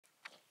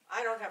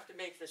I don't have to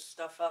make this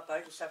stuff up.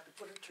 I just have to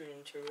put a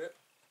tune to it.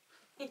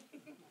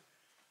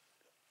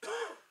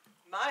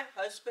 My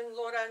husband,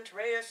 Lord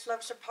Andreas,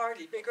 loves a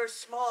party, big or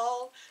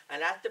small,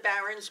 and at the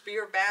Baron's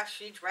beer bash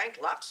he drank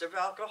lots of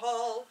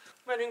alcohol.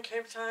 When it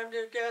came time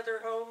to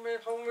gather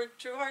homeward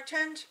to our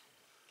tent,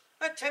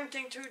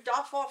 attempting to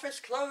doff off his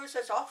clothes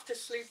as off to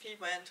sleep he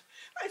went.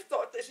 I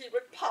thought that he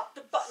would pop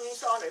the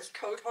buttons on his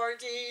coat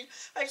hardie.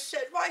 I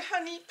said, why,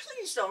 honey,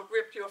 please don't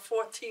rip your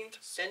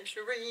 14th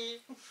century.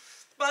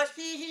 But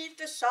he heaved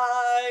a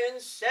sigh and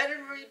said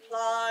in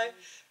reply,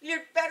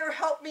 you'd better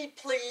help me,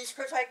 please,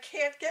 'cause I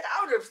can't get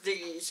out of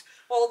these.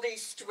 All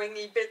these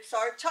stringy bits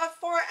are tough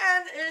for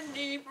an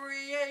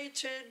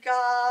inebriated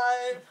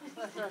guy.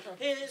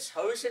 His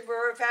hosen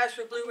were of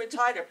azure blue and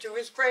tied up to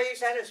his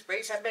brace, and his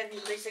brace had many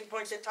lacing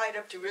points and tied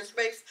up to his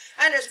waist,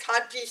 and his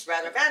codpiece,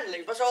 rather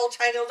manly, was all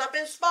tangled up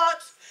in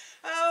spots.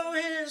 Oh,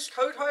 his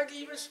coat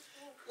hardie was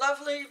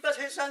lovely, but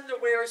his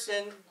underwear's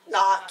in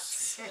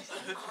knots.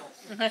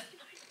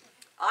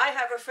 I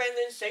have a friend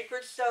in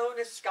Sacred Stone,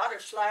 a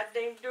Scottish lad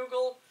named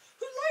Dougal,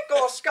 who,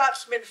 like all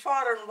Scotsmen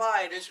far and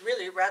wide, is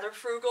really rather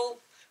frugal,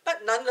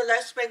 but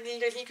nonetheless, when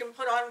needed, he can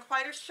put on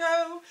quite a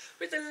show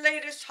with the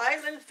latest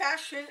Highland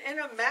fashion in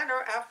a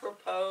manner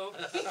apropos.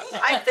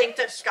 I think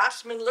that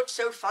Scotsmen look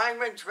so fine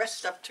when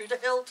dressed up to the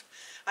hilt.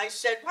 I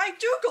said, why,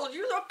 Dougal,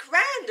 you look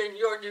grand in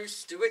your new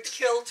Stuart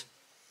kilt.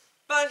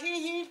 But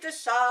he heaved a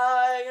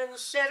sigh and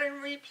said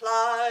in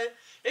reply,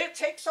 it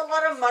takes a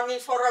lot of money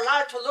for a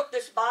lad to look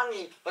this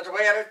bonny, but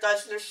where it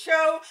does the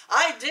show,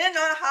 I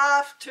dinna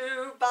have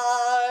to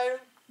buy.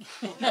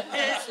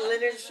 His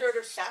linen shirt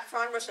of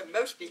saffron was a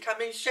most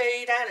becoming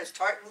shade, and his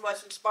tartan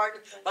wasn't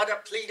Spartan, but a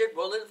pleated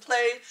woolen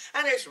plaid,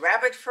 and his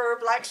rabbit fur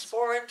black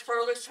spore and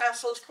twirlers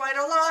tassels quite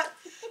a lot.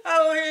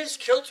 Oh, his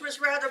kilt was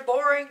rather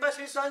boring, but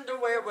his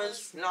underwear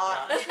was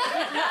not.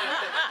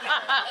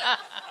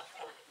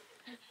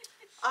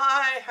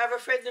 I have a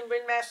friend in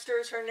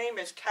Windmasters. Her name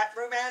is Cat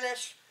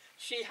Romanish.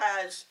 She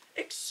has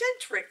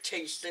eccentric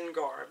taste in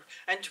garb,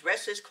 and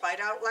dresses quite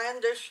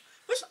outlandish.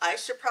 Was I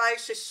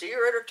surprised to see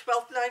her at her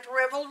 12th night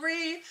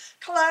revelry,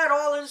 clad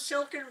all in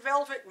silk and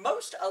velvet,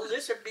 most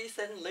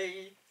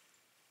Elizabethanly.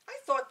 I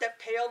thought that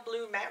pale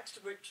blue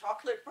matched with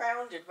chocolate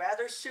brown did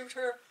rather suit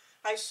her.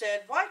 I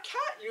said, why,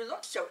 Cat, you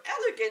look so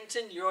elegant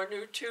in your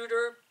new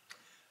Tudor.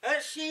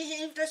 She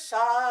heaved a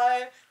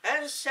sigh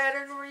and said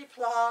in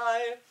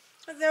reply,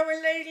 though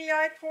a lady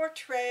I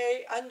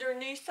portray,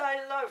 underneath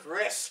I love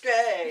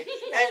risque.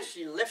 And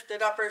she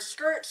lifted up her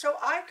skirt so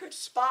I could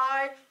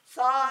spy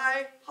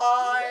thigh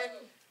high.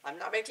 I'm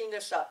not making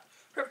this up.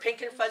 Her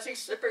pink and fuzzy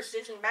slippers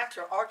didn't match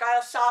her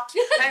argyle socks,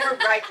 and her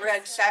bright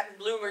red satin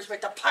bloomers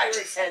with the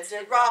pirate's heads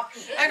in rock,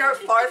 and her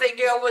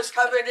farthingale was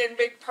covered in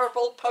big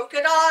purple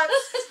polka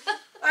dots.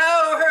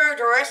 Oh, her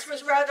dress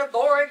was rather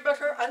boring, but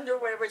her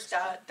underwear was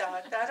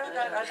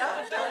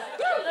da-da-da-da-da-da-da.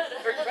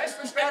 Her dress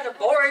was rather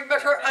boring,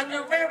 but her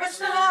underwear was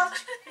not.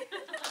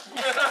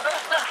 98%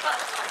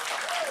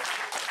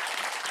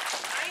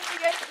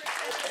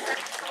 of that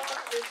song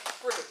is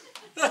true.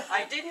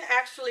 I didn't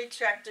actually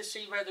check to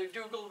see whether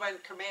Dougal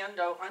went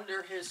commando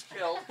under his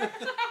kilt,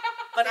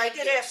 but I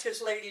did ask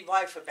his lady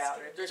wife about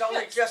it. There's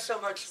only just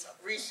so much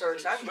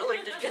research I'm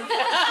willing to do.